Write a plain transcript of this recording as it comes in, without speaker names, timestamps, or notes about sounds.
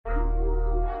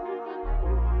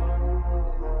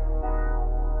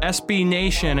SB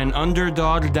Nation and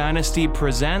Underdog Dynasty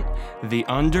present the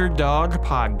Underdog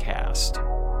Podcast.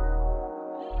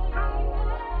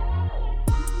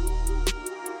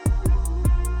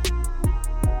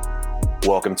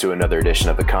 Welcome to another edition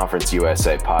of the Conference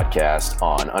USA podcast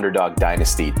on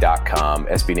UnderdogDynasty.com,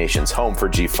 SB Nation's home for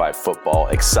G5 football.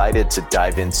 Excited to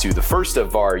dive into the first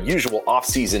of our usual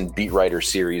off-season beat writer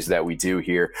series that we do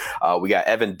here. We got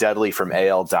Evan Dudley from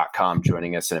AL.com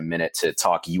joining us in a minute to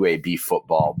talk UAB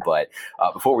football. But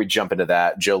before we jump into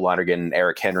that, Joe Lonergan and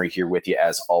Eric Henry here with you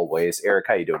as always. Eric,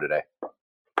 how you doing today?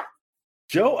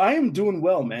 Joe, I am doing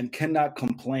well, man. Cannot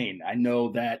complain. I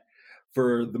know that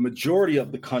for the majority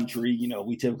of the country,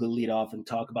 we typically lead off and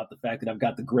talk about the fact that I've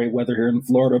got the great weather here in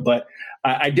Florida, but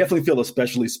I definitely feel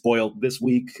especially spoiled this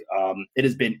week. It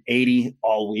has been 80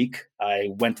 all week. I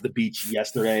went to the beach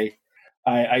yesterday.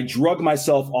 I drug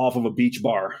myself off of a beach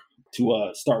bar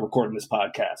to start recording this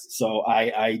podcast. So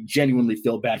I genuinely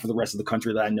feel bad for the rest of the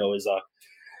country that I know is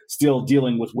still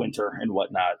dealing with winter and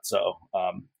whatnot. So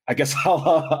I guess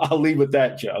I'll leave with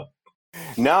that, Joe.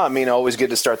 No, I mean, always good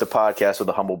to start the podcast with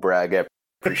a humble brag. I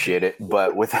appreciate it.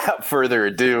 But without further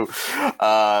ado,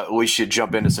 we should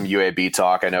jump into some UAB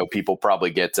talk. I know people probably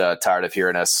get tired of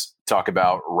hearing us talk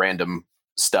about random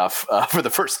stuff for the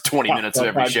first 20 minutes of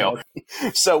every show.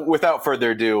 So without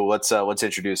further ado, let's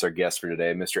introduce our guest for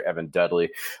today, Mr. Evan Dudley,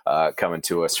 coming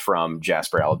to us from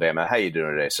Jasper, Alabama. How you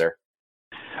doing today, sir?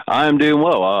 I'm doing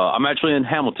well. I'm actually in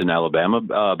Hamilton, Alabama,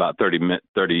 about 30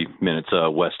 minutes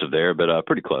west of there, but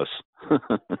pretty close. All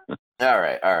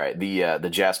right. The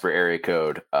Jasper area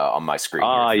code on my screen.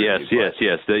 Yes.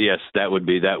 That would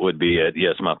be it.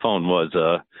 Yes, my phone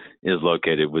is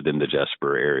located within the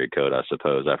Jasper area code. I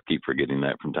suppose I keep forgetting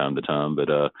that from time to time, but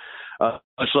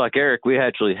much like Eric, we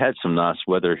actually had some nice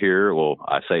weather here. Well,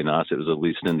 I say nice. It was at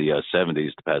least in the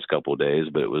 70s the past couple of days,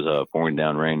 but it was pouring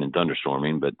down rain and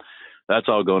thunderstorming. But that's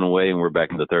all going away, and we're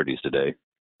back in the 30s today.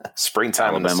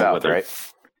 Springtime in the South, weather.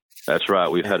 Right? That's right.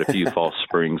 We've had a few false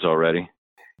springs already.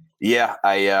 Yeah,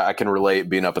 I can relate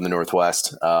being up in the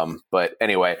Northwest. But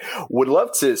anyway, would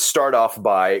love to start off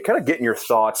by kind of getting your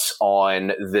thoughts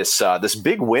on this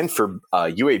big win for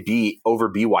UAB over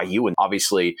BYU. And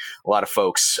obviously, a lot of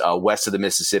folks west of the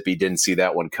Mississippi didn't see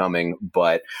that one coming.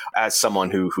 But as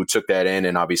someone who took that in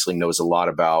and obviously knows a lot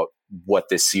about what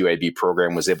this UAB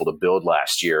program was able to build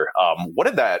last year, what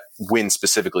did that win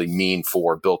specifically mean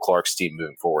for Bill Clark's team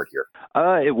moving forward here?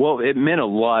 It meant a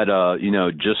lot,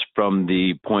 just from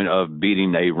the point of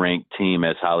beating a ranked team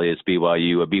as highly as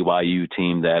BYU, a BYU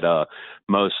team that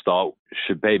most thought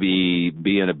should maybe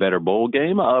be in a better bowl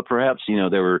game. Perhaps, they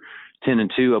were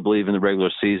 10-2, I believe, in the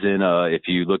regular season. If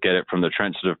you look at it from the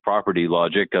transitive property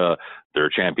logic, they're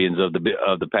champions of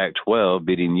the Pac-12,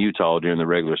 beating Utah during the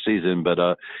regular season. But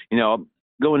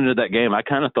going into that game, I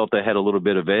kind of thought they had a little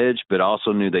bit of edge, but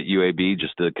also knew that UAB,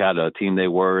 just the kind of team they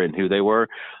were and who they were,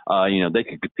 they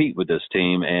could compete with this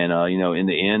team. And in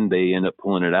the end, they end up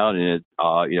pulling it out. And it,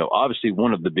 obviously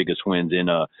one of the biggest wins in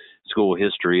school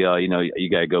history. You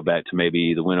got to go back to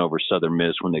maybe the win over Southern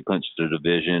Miss when they clinched the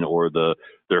division, or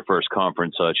their first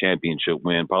conference championship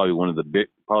win. Probably one of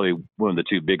the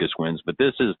two biggest wins. But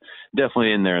this is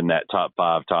definitely in there in that top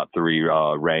 5, top 3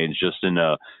 range, just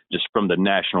from the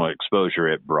national exposure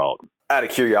it brought. Out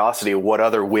of curiosity, what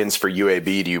other wins for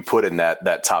UAB do you put in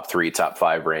that top 3, top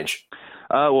 5 range?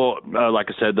 Like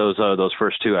I said, those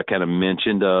first two I kind of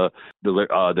mentioned,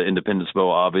 the Independence Bowl,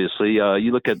 obviously.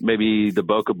 You look at maybe the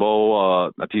Boca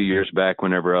Bowl a few years back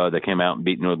whenever they came out and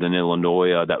beat Northern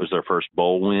Illinois. That was their first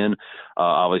bowl win.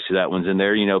 Obviously, that one's in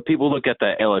there. People look at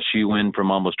the LSU win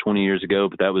from almost 20 years ago,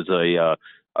 but that was a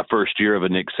first year of a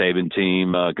Nick Saban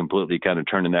team, completely kind of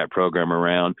turning that program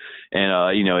around.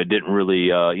 And, it didn't really,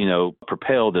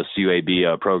 propel this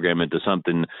UAB program into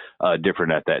something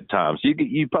different at that time. So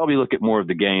you probably look at more of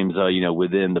the games,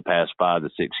 within the past 5 to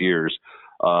 6 years,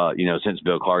 since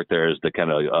Bill Clark there is the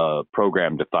kind of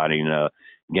program defining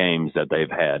games that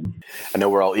they've had. I know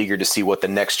we're all eager to see what the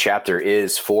next chapter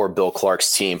is for Bill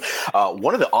Clark's team.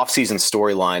 One of the offseason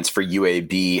storylines for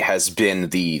UAB has been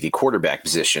the quarterback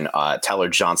position. Tyler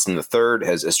Johnson III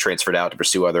has transferred out to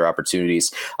pursue other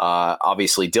opportunities.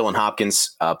 Obviously, Dylan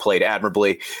Hopkins played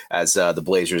admirably as the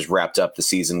Blazers wrapped up the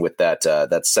season with that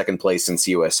second place in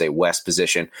CUSA West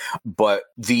position. But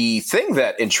the thing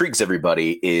that intrigues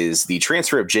everybody is the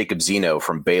transfer of Jacob Zeno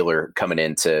from Baylor coming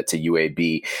into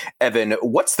UAB. Evan,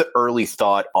 what's the early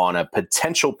thought on a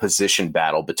potential position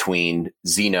battle between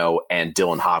Zeno and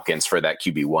Dylan Hopkins for that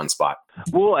QB1 spot?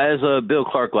 Well, as Bill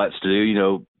Clark likes to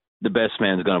do, the best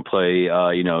man's going to play,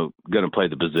 going to play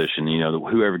the position.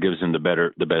 Whoever gives him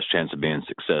the best chance of being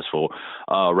successful.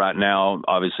 Right now,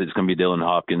 obviously, it's going to be Dylan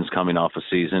Hopkins coming off a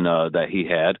season that he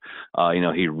had.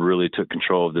 He really took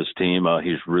control of this team.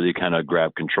 He's really kind of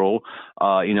grabbed control.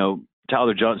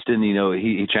 Tyler Johnston,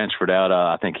 he transferred out.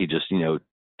 I think he just,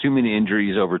 too many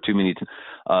injuries over too many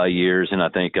years. And I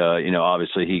think,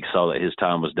 obviously he saw that his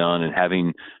time was done, and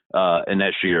having an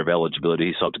extra year of eligibility,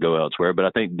 he sought to go elsewhere. But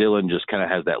I think Dylan just kind of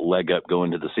has that leg up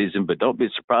going into the season. But don't be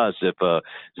surprised if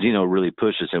Zeno really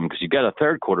pushes him, because you got a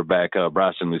third quarterback,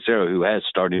 Bryson Lucero, who has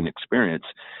starting experience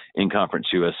in Conference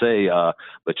USA.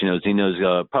 But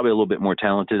Zeno's probably a little bit more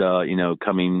talented,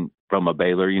 coming from a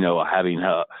Baylor,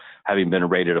 having been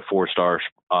rated a 4-star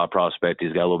prospect.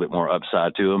 He's got a little bit more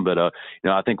upside to him. But,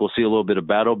 I think we'll see a little bit of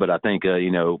battle. But I think,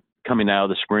 coming out of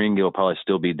the spring, it'll probably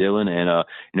still be Dylan.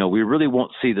 And, we really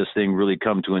won't see this thing really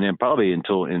come to an end probably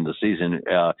until in the season,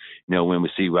 when we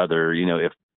see whether,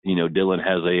 if, Dylan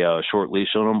has a short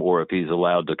leash on him, or if he's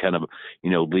allowed to kind of,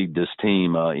 lead this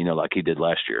team, like he did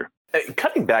last year.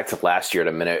 Cutting back to last year in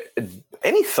a minute,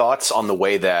 any thoughts on the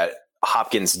way that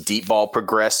Hopkins' deep ball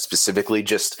progressed, specifically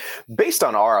just based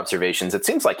on our observations? It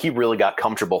seems like he really got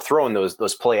comfortable throwing those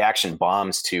play action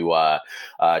bombs to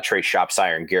Trey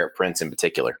Shropshire and Garrett Prince in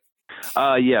particular.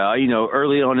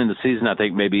 Early on in the season, I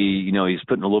think maybe, he's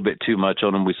putting a little bit too much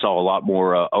on him. We saw a lot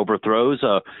more overthrows,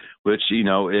 which,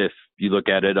 if you look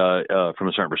at it from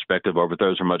a certain perspective,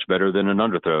 overthrows are much better than an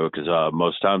underthrow, because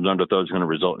most times underthrow is going to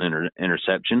result in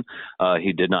interception.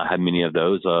 He did not have many of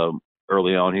those.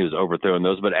 Early on, he was overthrowing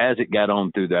those, but as it got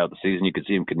on throughout the season, you could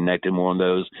see him connecting more on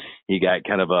those. He got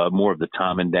kind of more of the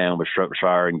timing down with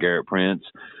Shropshire and Garrett Prince.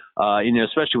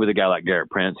 Especially with a guy like Garrett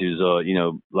Prince, who's,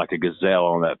 like a gazelle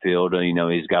on that field.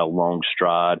 He's got a long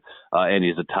stride, and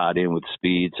he's a tight end with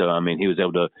speed. So, he was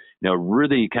able to,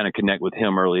 really kind of connect with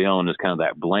him early on as kind of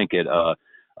that blanket,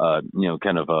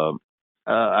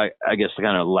 I guess the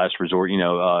kind of last resort,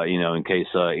 in case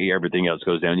everything else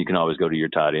goes down, you can always go to your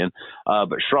tight end.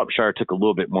 But Shropshire took a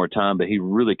little bit more time, but he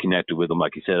really connected with him,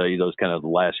 like you said, those kind of the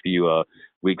last few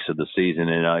weeks of the season.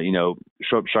 And,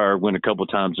 Shropshire went a couple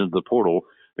of times into the portal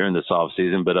during this off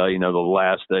season, but the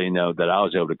last that I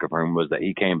was able to confirm was that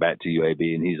he came back to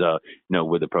UAB, and he's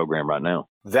with the program right now.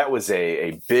 That was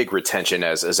a big retention,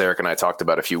 as Eric and I talked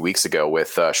about a few weeks ago,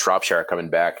 with Shropshire coming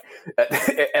back.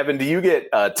 Evan, do you get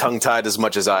tongue-tied as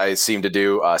much as I seem to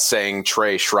do, saying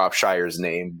Trey Shropshire's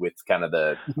name with kind of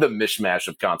the mishmash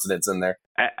of consonants in there?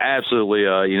 Absolutely.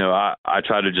 I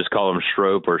try to just call him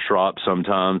Shrop or Shrop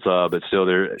sometimes, but still,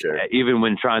 sure. Even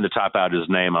when trying to type out his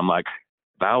name, I'm like,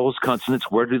 vowels, consonants,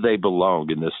 where do they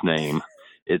belong in this name?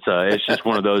 It's just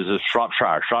one of those,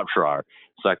 Shropshire.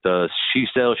 It's like the she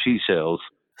sells.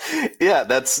 Yeah,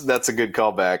 that's a good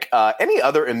callback. Any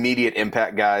other immediate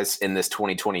impact guys in this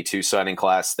 2022 signing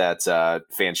class that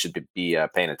fans should be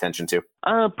paying attention to?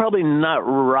 Probably not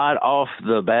right off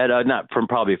the bat. Not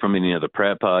from any other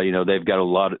prep. They've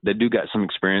got they do got some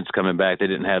experience coming back. They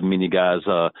didn't have many guys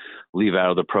leave out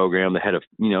of the program.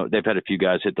 They've had a few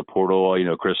guys hit the portal.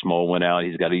 Chris Moll went out.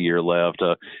 He's got a year left.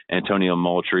 Antonio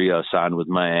Moultrie signed with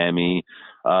Miami.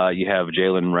 You have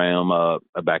Jalen Ram,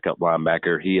 a backup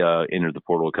linebacker. He entered the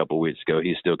portal a couple of weeks ago.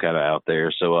 He's still kind of out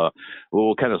there. So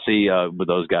we'll kind of see with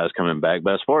those guys coming back.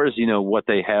 But as far as, what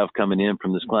they have coming in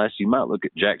from this class, you might look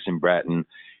at Jackson Bratton.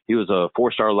 He was a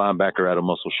 4-star linebacker out of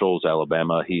Muscle Shoals,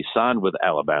 Alabama. He signed with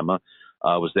Alabama,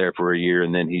 was there for a year,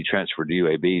 and then he transferred to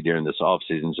UAB during this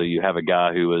offseason. So you have a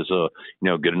guy who is,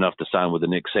 good enough to sign with the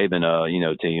Nick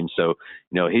Saban, team. So,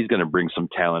 he's going to bring some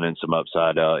talent and some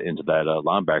upside into that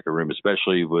linebacker room,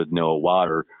 especially with Noah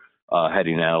Water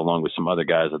heading out along with some other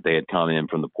guys that they had come in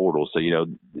from the portal. So,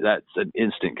 that's an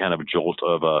instant kind of jolt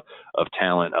of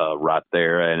talent right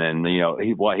there. And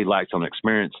then, what he lacks on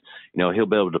experience, he'll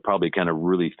be able to probably kind of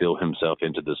really fill himself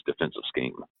into this defensive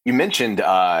scheme. You mentioned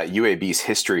UAB's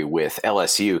history with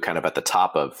LSU kind of at the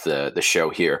top of the show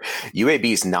here.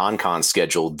 UAB's non-con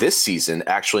schedule this season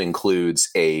actually includes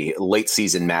a late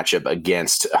season matchup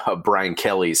against Brian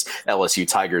Kelly's LSU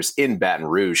Tigers in Baton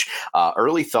Rouge.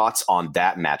 Early thoughts on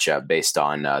that matchup based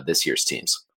on this year's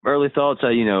teams? Early thoughts,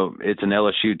 it's an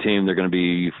LSU team. They're going to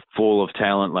be full of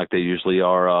talent like they usually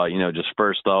are. Just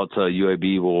first thoughts,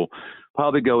 UAB will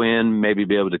probably go in, maybe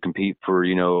be able to compete for,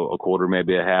 a quarter,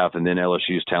 maybe a half, and then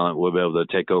LSU's talent will be able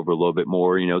to take over a little bit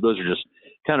more. Those are just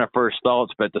kind of first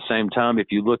thoughts. But at the same time, if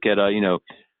you look at,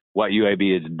 what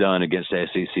UAB has done against the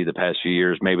SEC the past few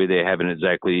years, maybe they haven't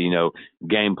exactly,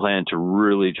 game plan to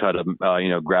really try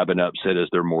to, grab an upset as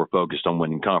they're more focused on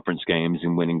winning conference games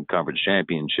and winning conference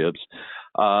championships.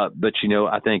 But,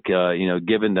 I think,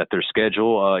 given that their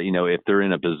schedule, if they're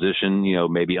in a position,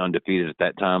 maybe undefeated at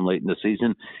that time late in the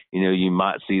season, you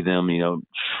might see them,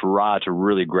 try to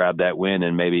really grab that win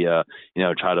and maybe,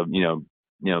 try to,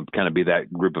 kind of be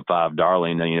that group of five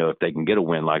darling, if they can get a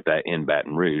win like that in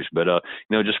Baton Rouge. But,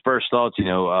 just first thoughts,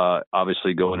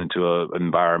 obviously going into an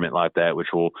environment like that, which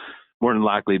will more than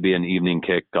likely be an evening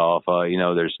kickoff,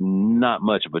 there's not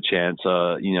much of a chance,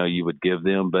 you would give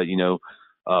them, but,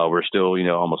 we're still,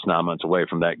 almost 9 months away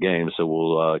from that game. So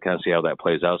we'll kind of see how that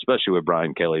plays out, especially with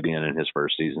Brian Kelly being in his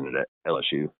first season at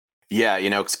LSU. Yeah,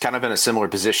 it's kind of in a similar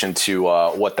position to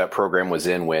what that program was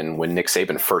in when Nick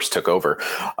Saban first took over.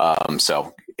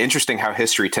 So interesting how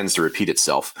history tends to repeat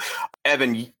itself.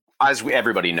 Evan, as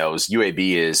everybody knows,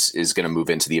 UAB is going to move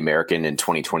into the American in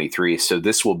 2023. So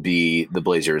this will be the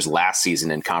Blazers' last season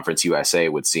in Conference USA,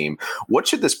 it would seem. What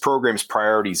should this program's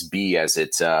priorities be as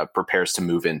it prepares to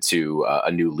move into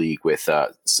a new league with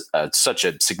such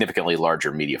a significantly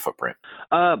larger media footprint?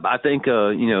 I think,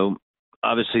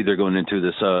 obviously they're going into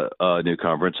this new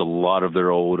conference. A lot of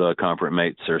their old conference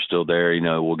mates are still there.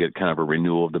 We'll get kind of a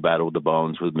renewal of the Battle of the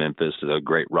Bones with Memphis, a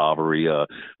great rivalry,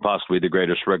 possibly the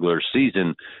greatest regular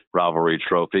season rivalry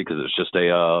trophy because it's just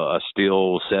a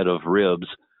steel set of ribs.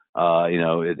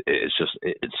 It's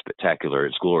spectacular.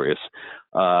 It's glorious.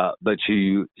 But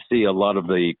you see a lot of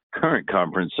the current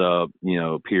conference,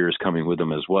 peers coming with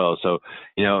them as well. So,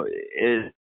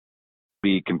 it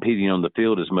be competing on the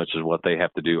field as much as what they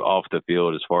have to do off the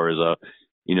field as far as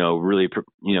really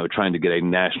trying to get a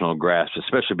national grasp,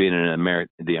 especially being in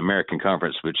the American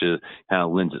Conference, which is kind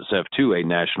of lends itself to a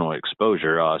national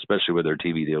exposure, especially with their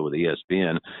TV deal with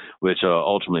ESPN, which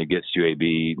ultimately gets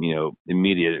UAB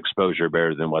immediate exposure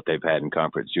better than what they've had in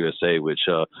Conference USA, which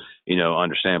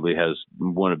understandably has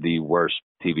one of the worst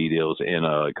TV deals in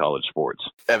college sports.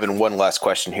 Evan, one last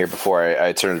question here before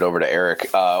I turn it over to Eric.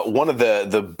 One of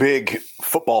the big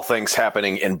football things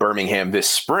happening in Birmingham this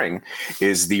spring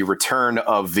is the return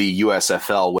of the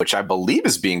USFL, which I believe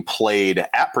is being played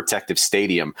at Protective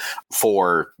Stadium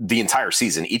for the entire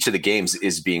season. Each of the games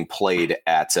is being played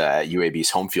at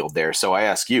UAB's home field there. So I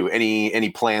ask you, any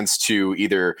plans to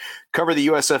either cover the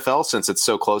USFL since it's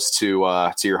so close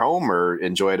to your home, or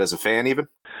enjoy it as a fan even?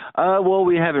 Well,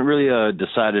 we haven't really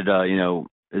decided,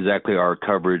 exactly our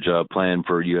coverage plan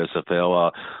for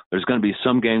USFL. There's going to be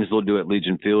some games they'll do at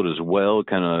Legion Field as well,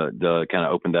 kind of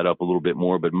open that up a little bit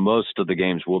more. But most of the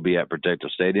games will be at Protective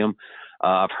Stadium.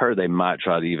 I've heard they might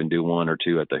try to even do one or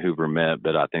two at the Hoover Met,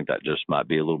 but I think that just might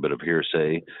be a little bit of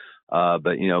hearsay.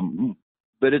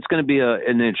 But it's going to be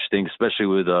an interesting, especially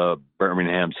with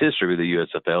Birmingham's history with the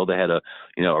USFL. They had a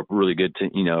really good,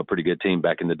 a pretty good team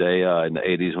back in the day in the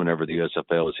 80s whenever the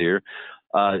USFL was here.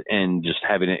 And just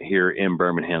having it here in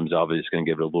Birmingham is obviously going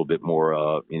to give it a little bit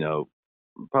more,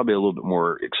 probably a little bit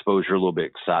more exposure, a little bit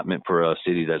excitement for a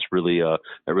city that's really that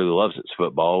really loves its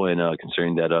football. And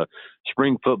considering that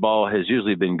spring football has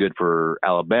usually been good for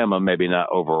Alabama, maybe not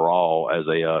overall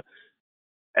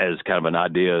as kind of an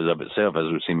idea of itself, as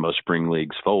we've seen most spring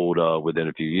leagues fold within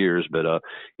a few years. But,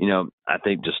 I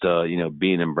think just,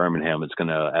 being in Birmingham, it's going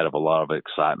to add up a lot of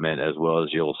excitement, as well as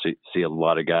you'll see a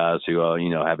lot of guys who,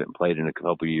 haven't played in a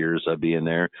couple of years being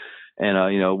there. And,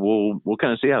 we'll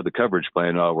kind of see how the coverage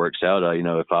plan works out.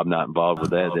 If I'm not involved with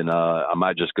that, then I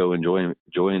might just go enjoy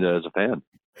it as a fan.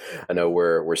 I know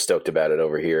we're stoked about it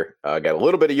over here. Got a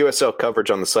little bit of USL coverage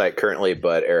on the site currently,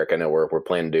 but Eric, I know we're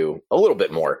planning to do a little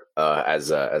bit more as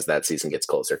that season gets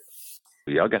closer.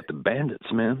 Y'all got the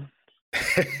Bandits, man.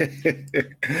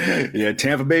 Yeah,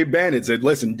 Tampa Bay Bandits. And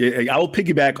listen, I will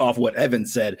piggyback off what Evan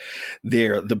said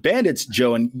there. The Bandits,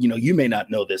 Joe, and you may not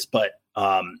know this, but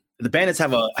the Bandits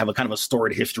have a kind of a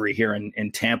storied history here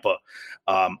in Tampa.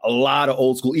 A lot of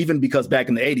old school, even because back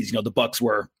in the 80s, the Bucks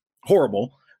were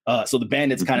horrible. So the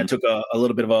Bandits kind of took a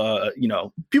little bit of a,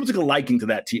 people took a liking to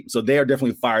that team. So they are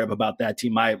definitely fired up about that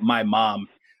team. My mom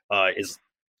is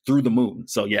through the moon.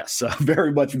 So yes,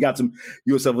 very much. We got some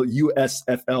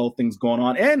USFL things going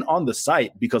on, and on the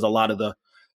site, because a lot of the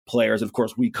players, of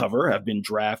course, we cover have been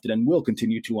drafted and will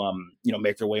continue to,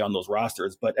 make their way on those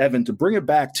rosters. But Evan, to bring it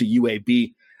back to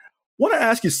UAB, want to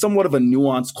ask you somewhat of a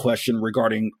nuanced question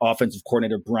regarding offensive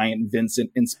coordinator Bryant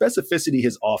Vincent and specificity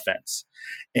his offense.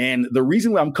 And the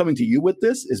reason why I'm coming to you with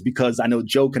this is because I know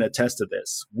Joe can attest to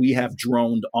this. We have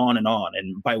droned on,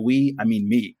 and by we, I mean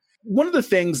me. One of the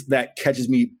things that catches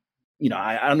me,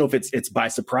 I don't know if it's by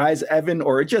surprise, Evan,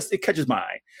 or it catches my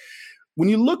eye. When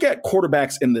you look at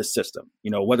quarterbacks in this system,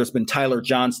 whether it's been Tyler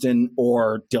Johnston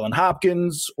or Dylan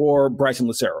Hopkins or Bryson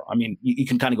Lucero, I mean, you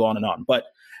can kind of go on and on, but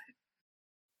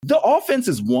the offense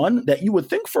is one that you would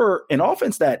think for an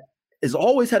offense that has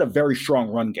always had a very strong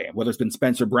run game, whether it's been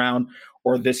Spencer Brown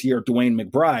or this year DeWayne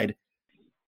McBride.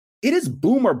 It is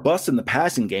boom or bust in the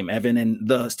passing game, Evan. And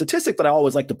the statistic that I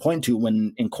always like to point to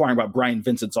when inquiring about Brian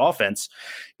Vincent's offense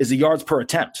is the yards per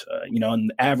attempt. On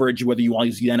the average, whether you want to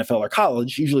use the NFL or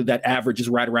college, usually that average is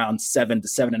right around 7 to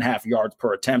 7.5 yards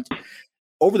per attempt.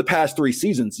 Over the past 3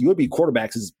 seasons, UAB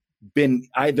quarterbacks has been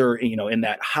either, in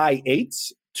that high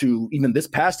 8s to even this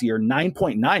past year,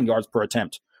 9.9 yards per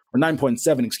attempt, or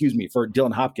 9.7, for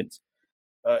Dylan Hopkins.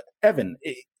 Evan,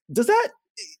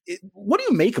 what do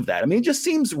you make of that? I mean, it just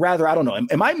seems rather, I don't know.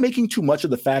 Am I making too much of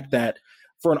the fact that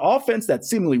for an offense that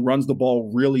seemingly runs the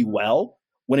ball really well,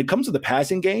 when it comes to the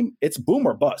passing game, it's boom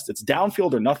or bust. It's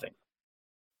downfield or nothing.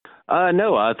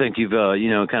 No, I think you've,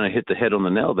 kind of hit the head on the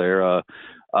nail there.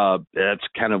 That's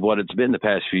kind of what it's been the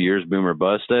past few years, boom or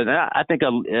bust. And I think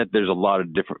there's a lot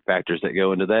of different factors that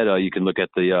go into that. You can look at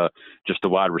just the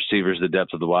wide receivers, the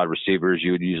depth of the wide receivers.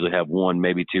 You would usually have 1,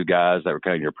 maybe 2 guys that were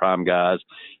kind of your prime guys.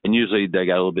 And usually they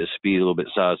got a little bit of speed, a little bit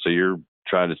of size. So you're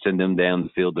trying to send them down the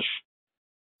field.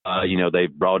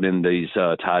 They've brought in these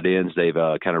tight ends. They've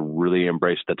kind of really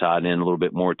embraced the tight end a little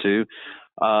bit more too.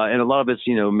 And a lot of it's,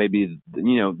 maybe,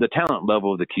 the talent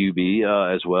level of the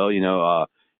QB as well.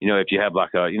 If you have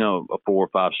like a 4 or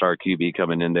 5 star QB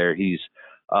coming in there, he's,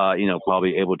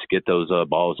 probably able to get those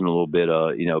balls in a little bit,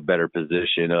 better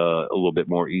position, a little bit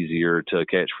more easier to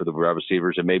catch for the wide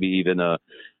receivers, and maybe even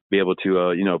be able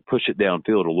to, push it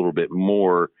downfield a little bit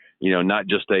more, not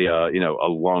just a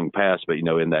long pass, but,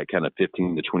 in that kind of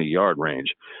 15 to 20 yard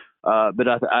range. But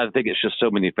I think it's just so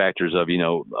many factors of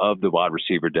the wide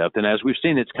receiver depth. And as we've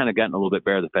seen, it's kind of gotten a little bit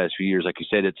better the past few years. Like you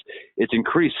said, it's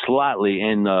increased slightly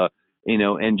in,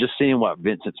 and just seeing what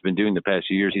Vincent's been doing the past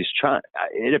few years,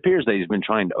 it appears that he's been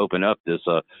trying to open up this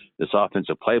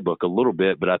offensive playbook a little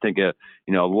bit. But I think, a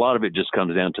lot of it just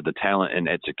comes down to the talent and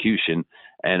execution.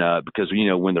 And because,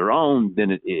 when they're on,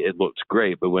 then it looks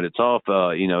great. But when it's off,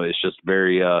 it's just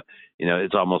very,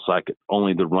 it's almost like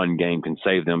only the run game can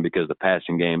save them, because the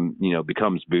passing game,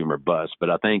 becomes boom or bust.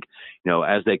 But I think,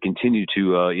 as they continue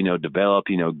to, develop,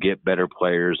 get better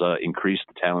players, increase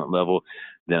the talent level,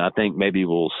 then I think maybe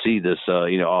we'll see this,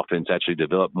 offense actually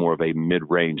develop more of a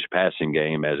mid-range passing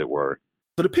game, as it were.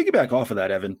 So to piggyback off of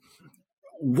that, Evan,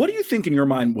 what do you think in your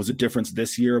mind was a difference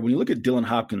this year? When you look at Dylan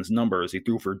Hopkins' numbers, he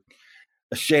threw for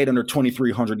a shade under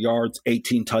 2,300 yards,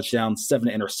 18 touchdowns, 7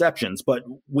 interceptions. But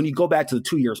when you go back to the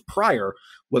 2 years prior,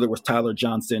 whether it was Tyler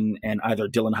Johnson and either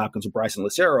Dylan Hopkins or Bryson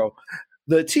Lucero,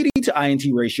 the TD to INT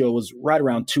ratio was right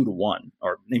around 2 to 1,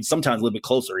 or maybe sometimes a little bit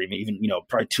closer, even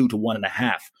probably 2 to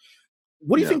 1.5.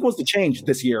 What do you think was the change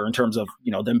this year in terms of,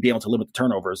 them being able to limit the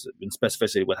turnovers and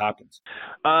specificity with Hopkins?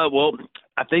 Well,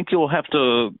 I think you'll have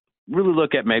to really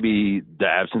look at maybe the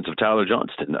absence of Tyler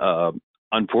Johnston.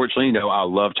 Unfortunately, I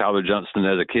love Tyler Johnston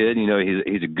as a kid.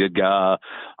 He's a good guy.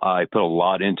 He put a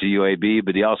lot into UAB,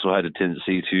 but he also had a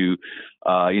tendency to,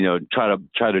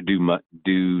 try to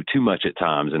do too much at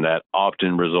times, and that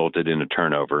often resulted in a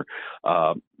turnover.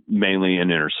 Mainly in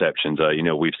interceptions.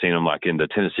 We've seen him like in the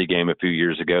Tennessee game a few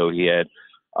years ago. He had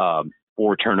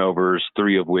 4 turnovers,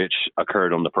 3 of which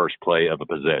occurred on the first play of a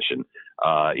possession.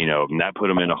 And that put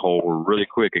him in a hole really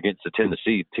quick against the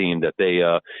Tennessee team that they,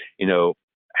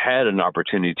 had an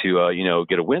opportunity to,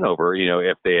 get a win over,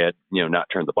 if they had, not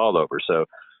turned the ball over. So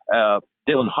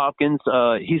Dylan Hopkins,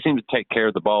 he seemed to take care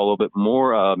of the ball a little bit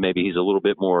more. Maybe he's a little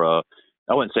bit more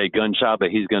I wouldn't say gun shy, but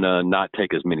he's going to not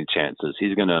take as many chances.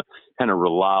 He's going to kind of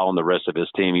rely on the rest of his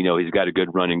team. He's got a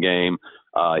good running game.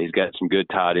 He's got some good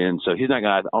tight ends. So he's not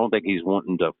going to, I don't think he's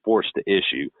wanting to force the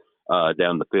issue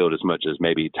down the field as much as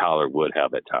maybe Tyler would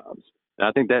have at times. And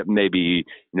I think that may be,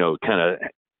 kind of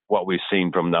what we've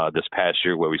seen from this past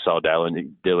year, where we saw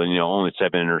Dylan, only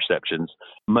 7 interceptions,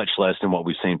 much less than what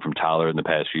we've seen from Tyler in the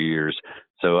past few years.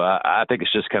 So I think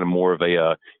it's just kind of more of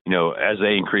a, as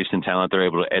they increase in talent, they're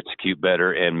able to execute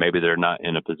better, and maybe they're not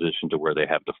in a position to where they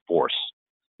have to force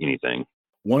anything.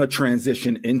 Want to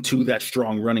transition into that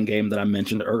strong running game that I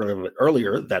mentioned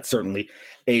earlier that certainly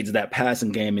aids that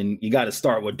passing game. And you got to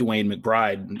start with DeWayne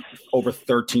McBride, over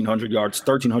 1,300 yards,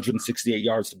 1,368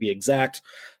 yards to be exact,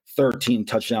 13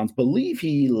 touchdowns. Believe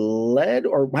he led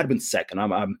or might have been second.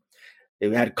 They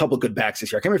had a couple of good backs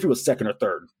this year. I can't remember if he was second or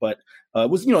third, but it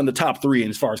was, in the top 3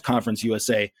 as far as Conference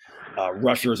USA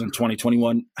rushers in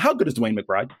 2021. How good is DeWayne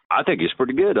McBride? I think he's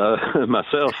pretty good.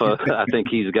 Myself, I think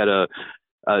he's got a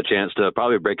chance to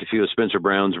probably break a few of Spencer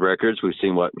Brown's records. We've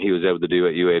seen what he was able to do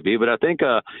at UAB. But I think,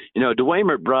 DeWayne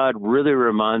McBride really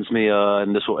reminds me,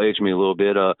 and this will age me a little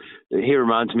bit, he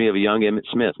reminds me of a young Emmitt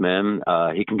Smith, man.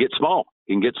 He can get small.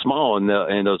 He can get small in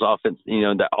those offense,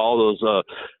 all those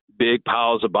big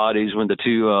piles of bodies when the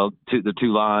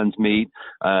two lines meet,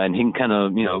 and he can kind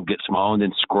of get small and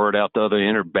then squirt out the other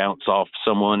end or bounce off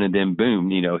someone, and then boom,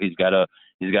 he's got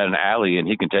an alley and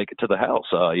he can take it to the house.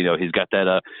 He's got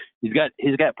that. He's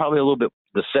got probably a little bit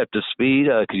deceptive speed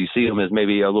because you see him as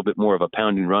maybe a little bit more of a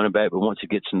pounding running back, but once he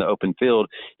gets in the open field,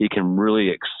 he can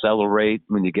really accelerate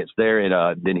when he gets there,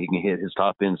 and then he can hit his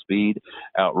top end speed,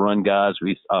 outrun guys.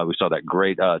 We saw that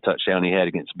great touchdown he had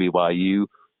against BYU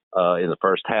in the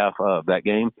first half of that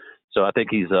game. So I think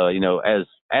he's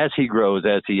as he grows,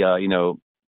 as he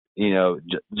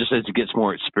just as he gets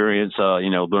more experience,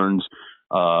 learns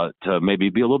to maybe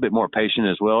be a little bit more patient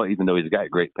as well, even though he's got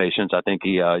great patience. I think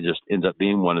he just ends up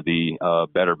being one of the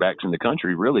better backs in the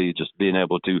country, really, just being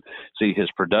able to see his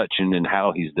production and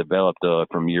how he's developed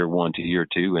from year one to year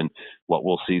two and what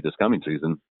we'll see this coming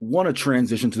season. Want to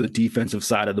transition to the defensive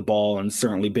side of the ball, and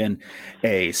certainly been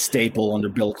a staple under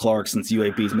Bill Clark since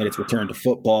UAB's made its return to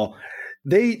football.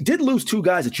 They did lose two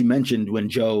guys that you mentioned when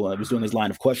Joe was doing his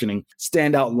line of questioning.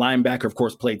 Standout linebacker, of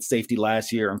course, played safety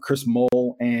last year, and Chris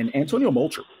Mole and Antonio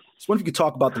Moultrie. Just wonder if you could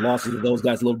talk about the losses of those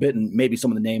guys a little bit and maybe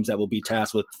some of the names that will be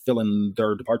tasked with filling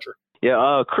their departure.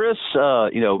 Yeah, Chris, I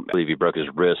believe he broke his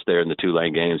wrist there in the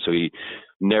Tulane game, so he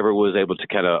never was able to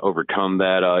kind of overcome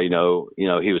that.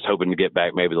 He was hoping to get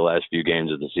back maybe the last few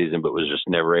games of the season, but was just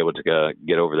never able to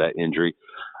get over that injury.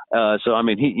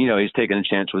 He's taken a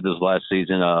chance with his last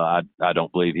season. I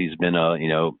don't believe he's been,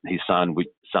 he's signed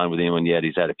with anyone yet.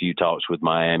 He's had a few talks with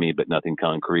Miami, but nothing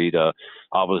concrete.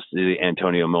 Obviously,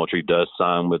 Antonio Moultrie does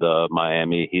sign with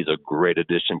Miami. He's a great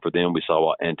addition for them. We saw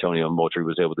what Antonio Moultrie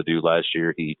was able to do last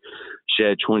year. He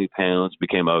shed 20 pounds,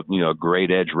 became a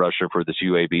great edge rusher for this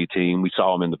UAB team. We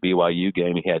saw him in the BYU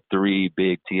game. He had 3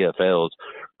 big TFLs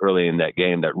early in that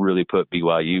game that really put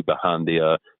BYU behind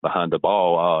the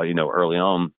ball, early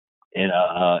on.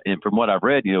 And from what I've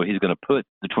read, he's going to put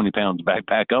the 20 pounds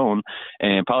back on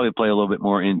and probably play a little bit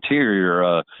more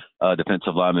interior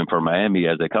defensive lineman for Miami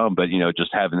as they come. But,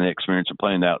 just having the experience of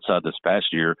playing outside this past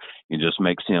year, it just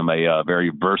makes him a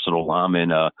very versatile lineman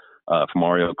for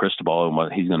Mario Cristobal and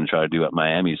what he's going to try to do at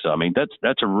Miami. So, I mean,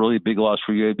 that's a really big loss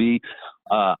for UAB.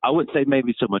 I wouldn't say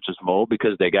maybe so much as Mole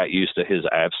because they got used to his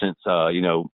absence,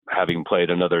 having played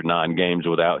another 9 games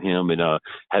without him and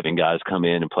having guys come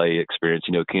in and play experience.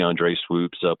 Keandre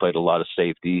Swoops played a lot of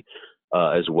safety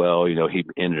as well. He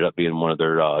ended up being one of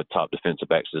their top defensive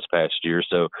backs this past year.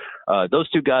 So those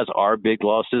 2 guys are big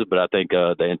losses, but I think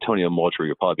the Antonio Moultrie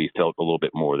will probably be felt a little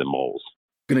bit more than Moles.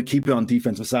 Going to keep it on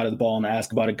defensive side of the ball and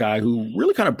ask about a guy who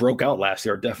really kind of broke out last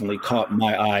year, definitely caught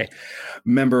my eye,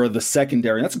 member of the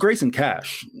secondary, and that's Grayson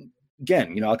Cash.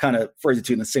 Again, I'll kind of phrase it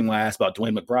to you in the same way I asked about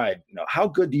Dwayne McBride. How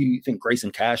good do you think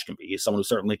Grayson Cash can be? He's someone who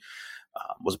certainly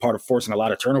was a part of forcing a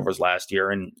lot of turnovers last year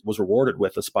and was rewarded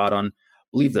with a spot on, I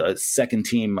believe, the second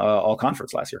team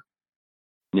all-conference last year.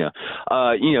 Yeah.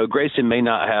 Grayson may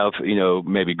not have,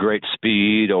 maybe great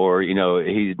speed or,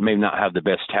 he may not have the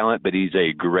best talent, but he's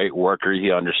a great worker.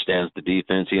 He understands the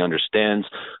defense. He understands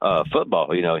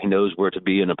football. He knows where to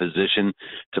be in a position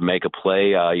to make a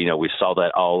play. We saw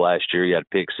that all last year. He had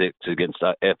pick 6 against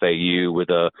FAU with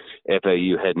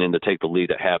FAU heading in to take the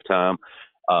lead at halftime.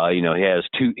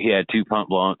 He had 2 punt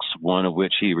blocks, one of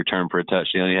which he returned for a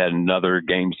touchdown. He had another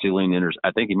game-stealing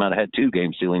I think he might have had 2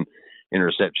 game-stealing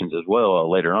interceptions as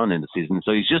well later on in the season.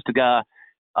 So he's just a guy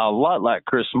a lot like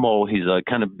Chris Mole. He's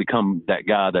kind of become that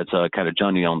guy that's kind of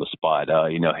Johnny on the spot.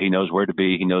 He knows where to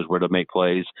be. He knows where to make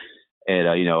plays. And,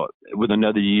 with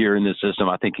another year in this system,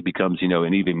 I think he becomes,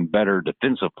 an even better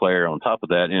defensive player on top of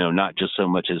that, not just so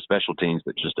much his special teams,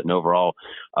 but just an overall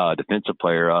defensive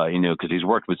player, because he's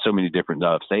worked with so many different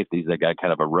safeties. They got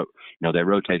kind of they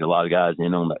rotate a lot of guys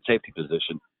in on that safety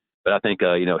position. But I think,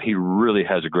 he really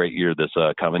has a great year this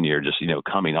coming year, just,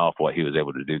 coming off what he was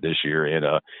able to do this year and,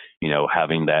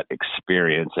 having that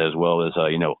experience as well as,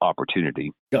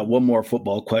 opportunity. Got one more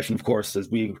football question, of course,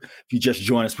 if you just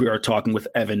joined us, we are talking with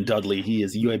Evan Dudley. He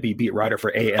is UAB beat writer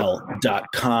for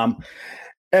AL.com.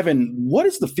 Evan, what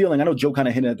is the feeling? I know Joe kind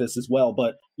of hinted at this as well,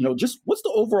 but, just what's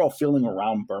the overall feeling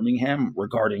around Birmingham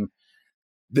regarding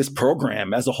this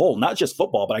program as a whole, not just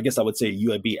football, but I guess I would say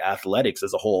UAB athletics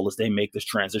as a whole as they make this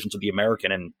transition to the American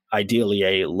and ideally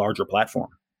a larger platform?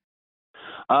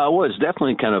 Well, it's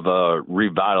definitely kind of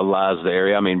revitalized the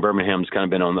area. I mean, Birmingham's kind of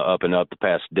been on the up and up the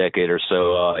past decade or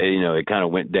so. It kind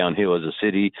of went downhill as a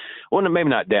city. Well, maybe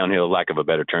not downhill, lack of a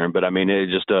better term, but I mean, it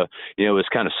just, it was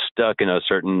kind of stuck in a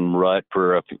certain rut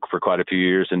for quite a few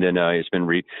years, and then it's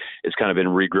kind of been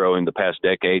regrowing the past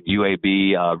decade.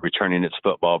 UAB returning its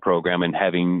football program and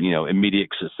having immediate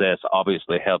success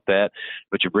obviously helped that.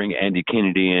 But you bring Andy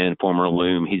Kennedy in, former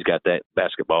Loom, he's got that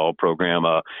basketball program,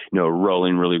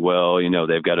 rolling really well.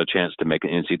 They've got a chance to make an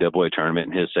NCAA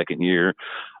tournament in his second year.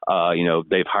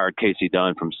 They've hired Casey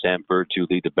Dunn from Stanford to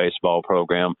lead the baseball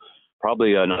program.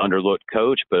 Probably an underlooked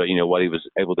coach, but what he was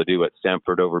able to do at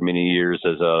Stanford over many years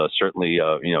is certainly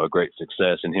a great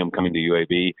success. And him coming to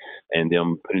UAB and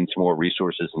them putting some more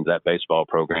resources into that baseball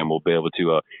program will be able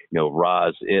to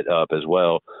rise it up as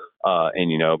well.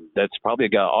 That's probably a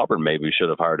guy Auburn maybe should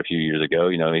have hired a few years ago.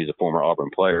 He's a former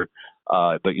Auburn player.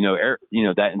 But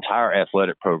that entire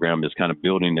athletic program is kind of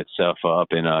building itself up,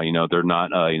 and they're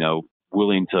not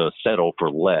willing to settle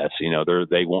for less.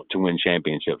 They want to win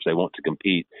championships. They want to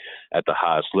compete at the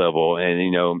highest level,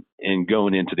 and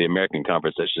going into the American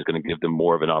Conference, that's just going to give them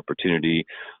more of an opportunity.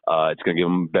 It's going to give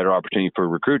them better opportunity for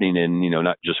recruiting, and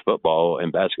not just football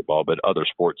and basketball, but other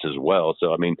sports as well.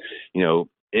 So I mean,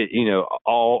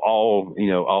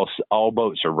 all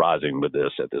boats are rising with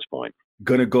this at this point.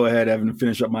 Gonna go ahead, Evan, and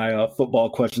finish up my football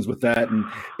questions with that. And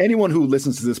anyone who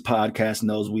listens to this podcast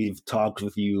knows we've talked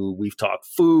with you. We've talked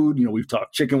food, we've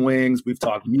talked chicken wings, we've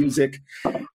talked music,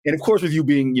 and of course, with you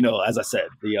being, as I said,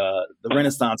 the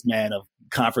Renaissance man of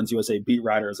Conference USA beat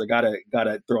writers, I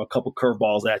gotta throw a couple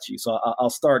curveballs at you. So I'll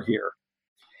start here.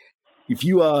 If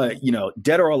you,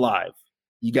 dead or alive,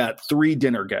 you got 3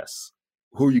 dinner guests.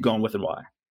 Who are you going with and why?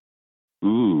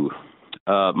 Ooh,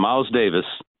 Miles Davis,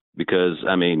 because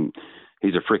I mean,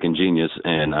 he's a freaking genius,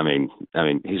 and I mean,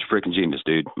 he's a freaking genius,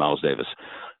 dude. Miles Davis.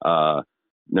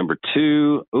 Number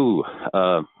 2,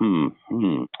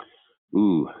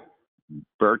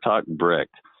 Bertolt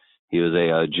Brecht. He was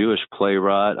a Jewish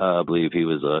playwright. I believe he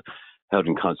was held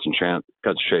in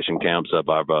concentration camps. I've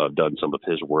done some of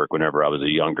his work whenever I was a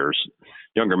younger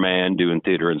man doing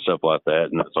theater and stuff like that,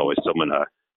 and that's always someone I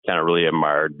kind of really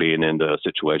admired, being in the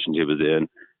situations he was in.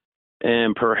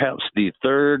 And perhaps the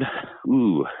third,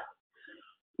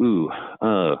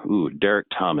 Derek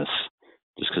Thomas,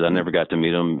 just because I never got to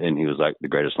meet him, and he was like the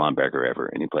greatest linebacker ever,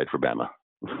 and he played for Bama.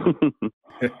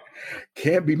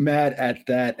 Can't be mad at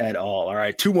that at all. All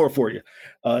right, 2 more for you.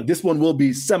 This one will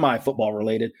be semi-football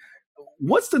related.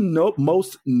 What's the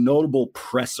most notable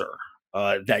presser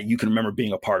that you can remember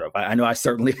being a part of? I know I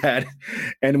certainly had.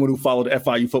 Anyone who followed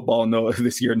FIU football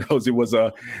this year knows it was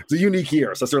a unique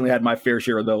year. So I certainly had my fair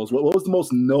share of those. What was the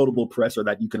most notable presser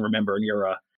that you can remember in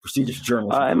your prestigious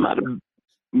journalism? It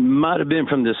might have been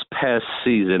from this past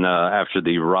season after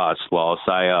the Ross loss.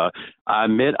 I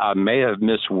admit I may have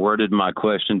misworded my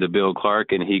question to Bill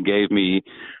Clark, and he gave me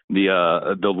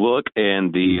the look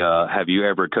and the have you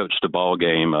ever coached a ball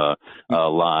game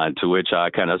line, to which I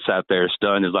kind of sat there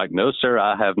stunned. Is like, no, sir,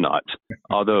 I have not.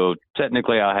 Although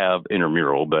technically I have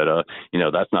intramural, but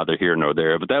that's neither here nor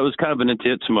there. But that was kind of an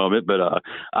intense moment. But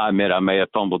I admit I may have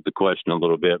fumbled the question a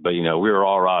little bit. But we were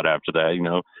all right after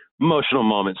that. Emotional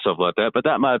moments, stuff like that. But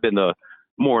that might have been the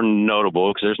more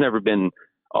notable, because there's never been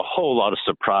a whole lot of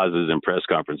surprises in press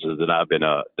conferences that I've been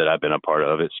a part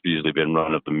of. It's usually been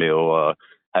run of the mill.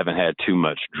 Haven't had too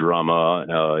much drama,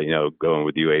 going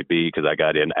with UAB, because I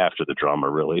got in after the drama,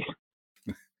 really.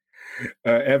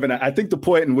 Evan, I think the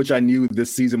point in which I knew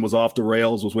this season was off the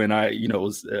rails was when I,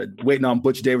 was waiting on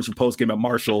Butch Davis for postgame at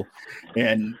Marshall,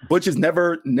 and Butch has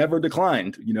never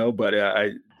declined, but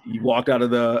he walked out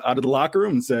of the locker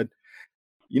room and said,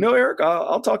 Eric,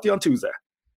 I'll talk to you on Tuesday.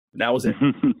 And that was it.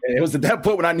 And it was at that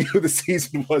point when I knew the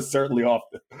season was certainly off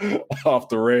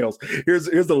the rails.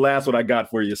 Here's the last one I got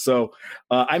for you. So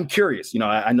I'm curious.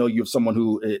 I know you have someone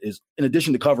who is, in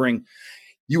addition to covering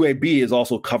UAB, is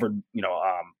also covered,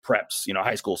 preps,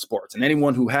 high school sports. And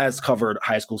anyone who has covered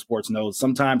high school sports knows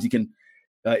sometimes it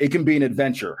can be an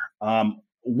adventure.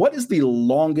 What is the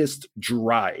longest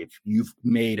drive you've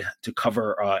made to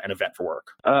cover an event for work?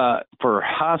 For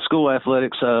high school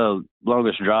athletics,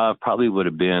 longest drive probably would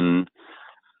have been,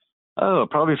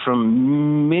 probably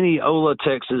from Mineola,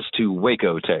 Texas to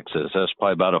Waco, Texas. That's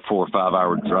probably about a 4 or 5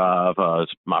 hour drive.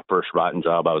 It's my first writing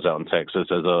job. I was out in Texas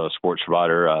as a sports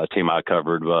writer. Team I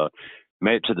covered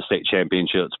made it to the state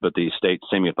championships, but the state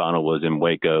semifinal was in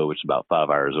Waco, which is about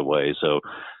 5 hours away. So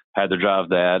had to drive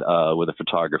that with a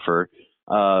photographer.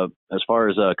 As far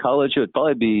as college, it would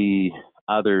probably be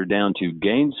either down to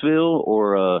Gainesville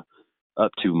or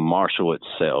up to Marshall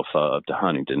itself, up to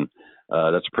Huntington.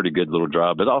 that's a pretty good little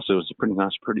drive, but also it's a pretty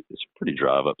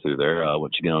drive up through there.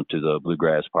 Once you get onto the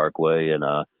Bluegrass Parkway and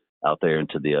out there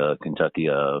into the Kentucky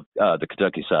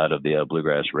side of the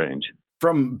Bluegrass Range.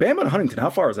 From Bama to Huntington,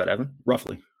 how far is that, Evan?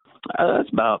 Roughly? That's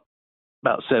about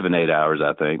 7-8 hours,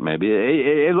 I think. Maybe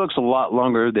it looks a lot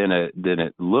longer than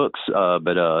it looks,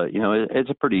 but it's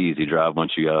a pretty easy drive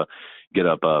once you get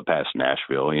up past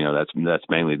Nashville. That's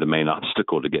mainly the main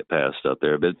obstacle to get past up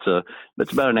there. But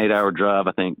it's about an 8-hour drive.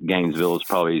 I think Gainesville is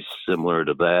probably similar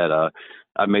to that.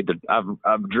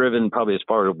 I've driven probably as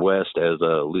far west as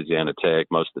Louisiana Tech.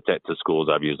 Most of the Texas schools,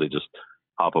 I've usually just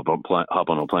hop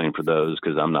on a plane for those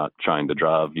because I'm not trying to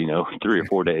drive 3 or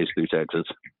 4 days through Texas.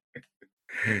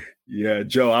 Yeah,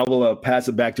 Joe, I will pass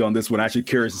it back to you on this one. Actually,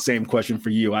 curious, the same question for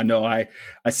you. I know I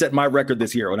set my record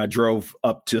this year when I drove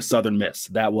up to Southern Miss.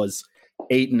 That was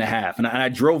 8.5, and I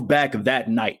drove back that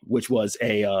night, which was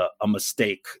a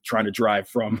mistake, trying to drive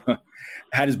from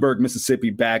Hattiesburg, Mississippi,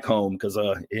 back home because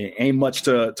it ain't much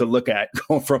to look at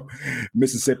going from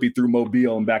Mississippi through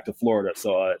Mobile and back to Florida.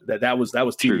 So that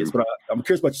was tedious. But I'm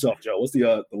curious about yourself, Joe. What's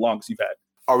the longest you've had?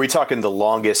 Are we talking the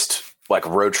longest like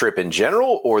road trip in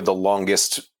general, or the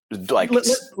longest like?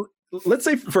 Let's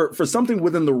say for something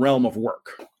within the realm of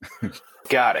work.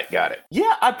 Got it.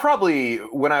 Yeah, I probably,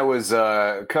 when I was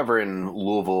covering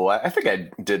Louisville, I think I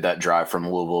did that drive from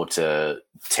Louisville to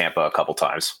Tampa a couple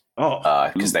times.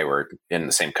 Because they were in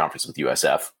the same conference with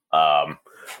USF.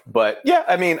 But yeah,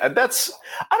 I mean, I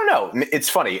don't know. It's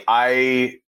funny.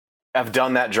 I have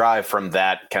done that drive from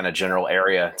that kind of general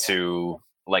area to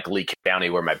like Lee County,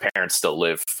 where my parents still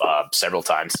live, several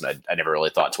times, and I never really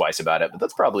thought twice about it. But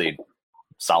that's probably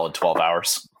solid 12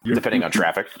 hours, depending on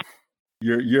traffic.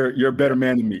 You're a better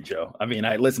man than me, Joe. I mean,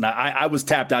 I was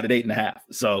tapped out at 8.5.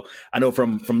 So I know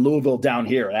from Louisville down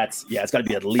here, it's got to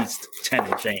be at least 10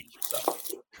 and change. So.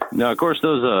 Now, of course,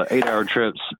 those 8-hour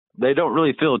trips, they don't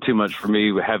really feel too much for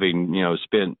me, having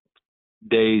spent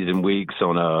days and weeks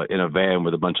in a van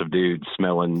with a bunch of dudes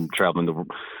traveling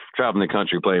the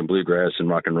country, playing bluegrass and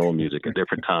rock and roll music at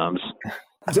different times.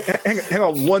 So, hang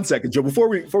on 1 second, Joe. Before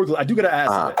we I do got to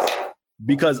ask this,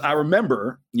 because I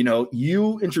remember,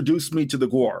 you introduced me to the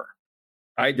GWAR.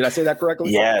 Right? Did I say that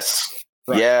correctly? Yes.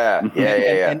 Right.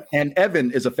 Yeah. And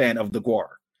Evan is a fan of the GWAR.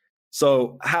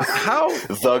 So how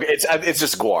it's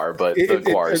just GWAR, but the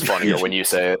GWAR is funnier when you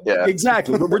say it. Yeah,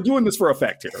 exactly. But we're doing this for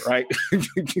effect here, right?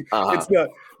 It's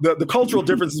the cultural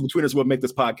differences between us what make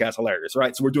this podcast hilarious,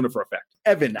 right? So we're doing it for effect.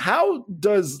 Evan, how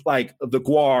does like the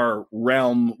GWAR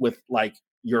realm with like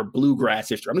your bluegrass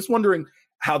history? I'm just wondering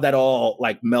how that all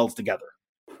like melds together.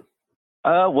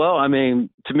 Well, I mean,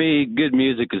 to me, good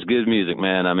music is good music,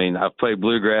 man. I mean, I've played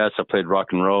bluegrass, I've played rock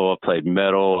and roll, I've played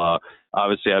metal.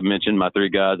 Obviously, I mentioned my 3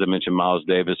 guys. I mentioned Miles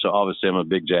Davis. So obviously, I'm a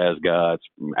big jazz guy. It's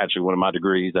actually one of my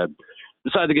degrees. I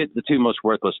decided to get the 2 most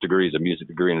worthless degrees, a music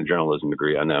degree and a journalism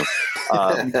degree, I know.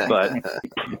 But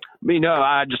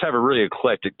I just have a really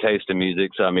eclectic taste in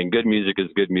music. So, I mean, good music is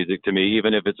good music to me,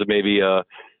 even if it's maybe a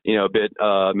bit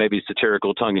maybe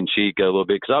satirical, tongue-in-cheek a little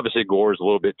bit, because obviously GWAR is a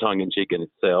little bit tongue-in-cheek in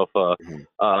itself. But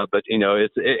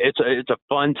it's a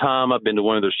fun time. I've been to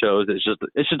one of their shows. It's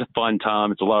just a fun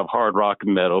time. It's a lot of hard rock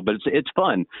and metal, but it's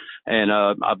fun. And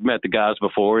I've met the guys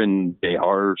before, and they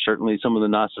are certainly some of the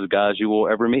nicest guys you will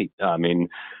ever meet. I mean,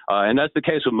 and that's the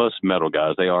case with most metal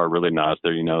guys. They are really nice.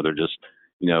 They're just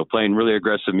playing really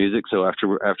aggressive music. So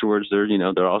afterwards,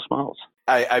 they're all smiles.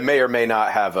 I may or may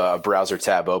not have a browser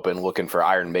tab open looking for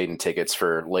Iron Maiden tickets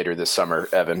for later this summer,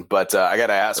 Evan. But I got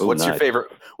to ask, what's your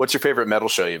favorite metal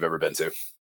show you've ever been to?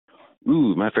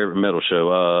 Ooh, my favorite metal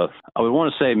show. I would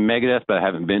want to say Megadeth, but I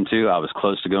haven't been to. I was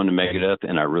close to going to Megadeth,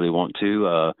 and I really want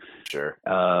to. Sure.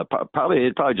 It'd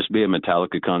probably just be a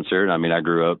Metallica concert. I mean, I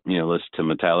grew up, listening to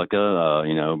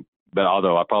Metallica, but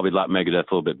although I probably like Megadeth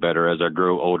a little bit better as I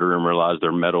grew older and realized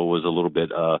their metal was a little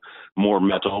bit more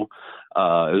metal.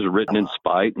 It was written in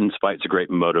spite, and spite's a great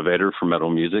motivator for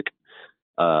metal music.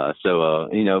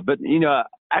 Actually,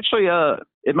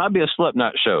 it might be a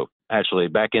Slipknot show. Actually,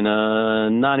 back in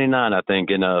 '99, I think,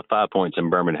 in 5 Points in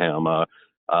Birmingham.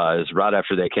 Is right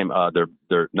after they came.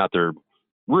 They're not their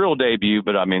real debut,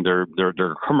 but I mean their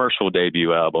commercial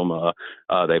debut album.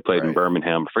 They played in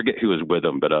Birmingham. I forget who was with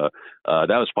them, but that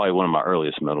was probably one of my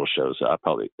earliest metal shows. So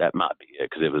that might be it,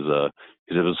 because it was a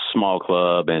small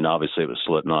club, and obviously it was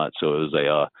Slipknot, so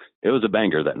it was a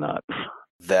banger that night.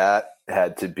 That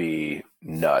had to be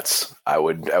nuts. I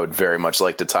would very much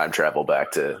like to time travel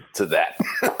back to that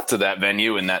to that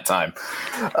venue in that time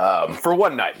for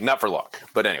one night, not for long.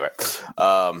 But anyway,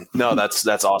 no,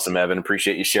 that's awesome, Evan.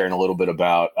 Appreciate you sharing a little bit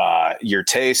about your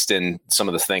taste and some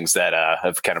of the things that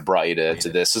have kind of brought you to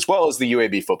this, as well as the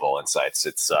UAB football insights.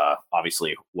 It's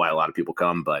obviously why a lot of people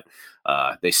come, but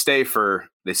they stay for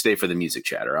the music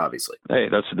chatter, obviously. Hey,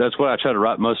 that's what I try to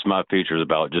write most of my features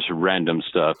about, just random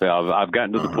stuff. I've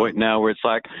gotten to the point now where it's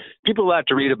like people like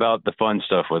to read about the fun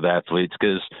stuff with athletes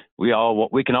because we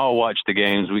can all watch the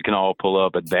games, we can all pull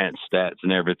up advanced stats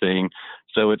and everything.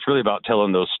 So it's really about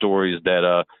telling those stories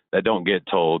that don't get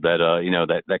told,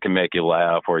 that can make you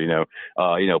laugh or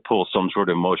pull some sort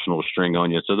of emotional string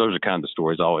on you. So those are kind of the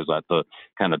stories I always like to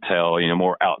kind of tell,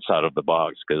 more outside of the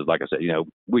box, because like I said,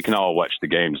 we can all watch the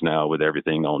games now with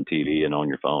everything on TV and on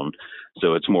your phone.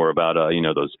 So it's more about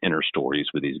those inner stories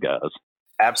with these guys.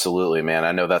 Absolutely, man.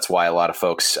 I know that's why a lot of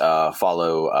folks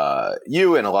follow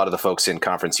you and a lot of the folks in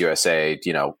Conference USA,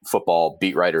 football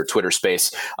beat writer Twitter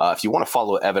space. If you want to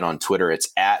follow Evan on Twitter, it's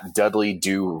at Dudley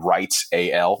Do Right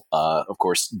AL. Of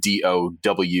course,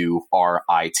 DOWRITEAL.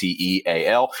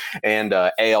 And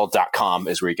AL.com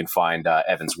is where you can find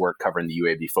Evan's work covering the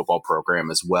UAB football program,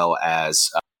 as well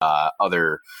as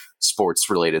other sports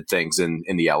related things in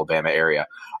the Alabama area.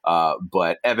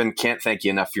 But Evan, can't thank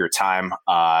you enough for your time.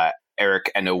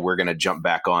 Eric, I know we're going to jump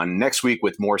back on next week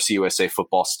with more CUSA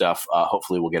football stuff.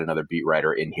 Hopefully we'll get another beat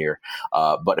writer in here.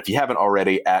 But if you haven't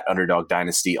already, at Underdog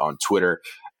Dynasty on Twitter,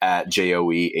 at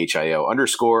JOEHIO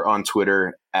 _ on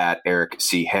Twitter, at Eric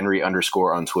C. Henry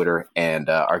 _ on Twitter, and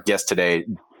our guest today,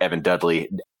 Evan Dudley,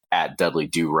 at Dudley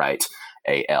Do Right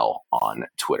AL on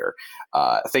Twitter.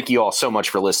 Thank you all so much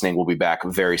for listening. We'll be back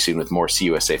very soon with more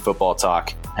CUSA football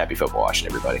talk. Happy football watching,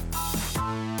 everybody.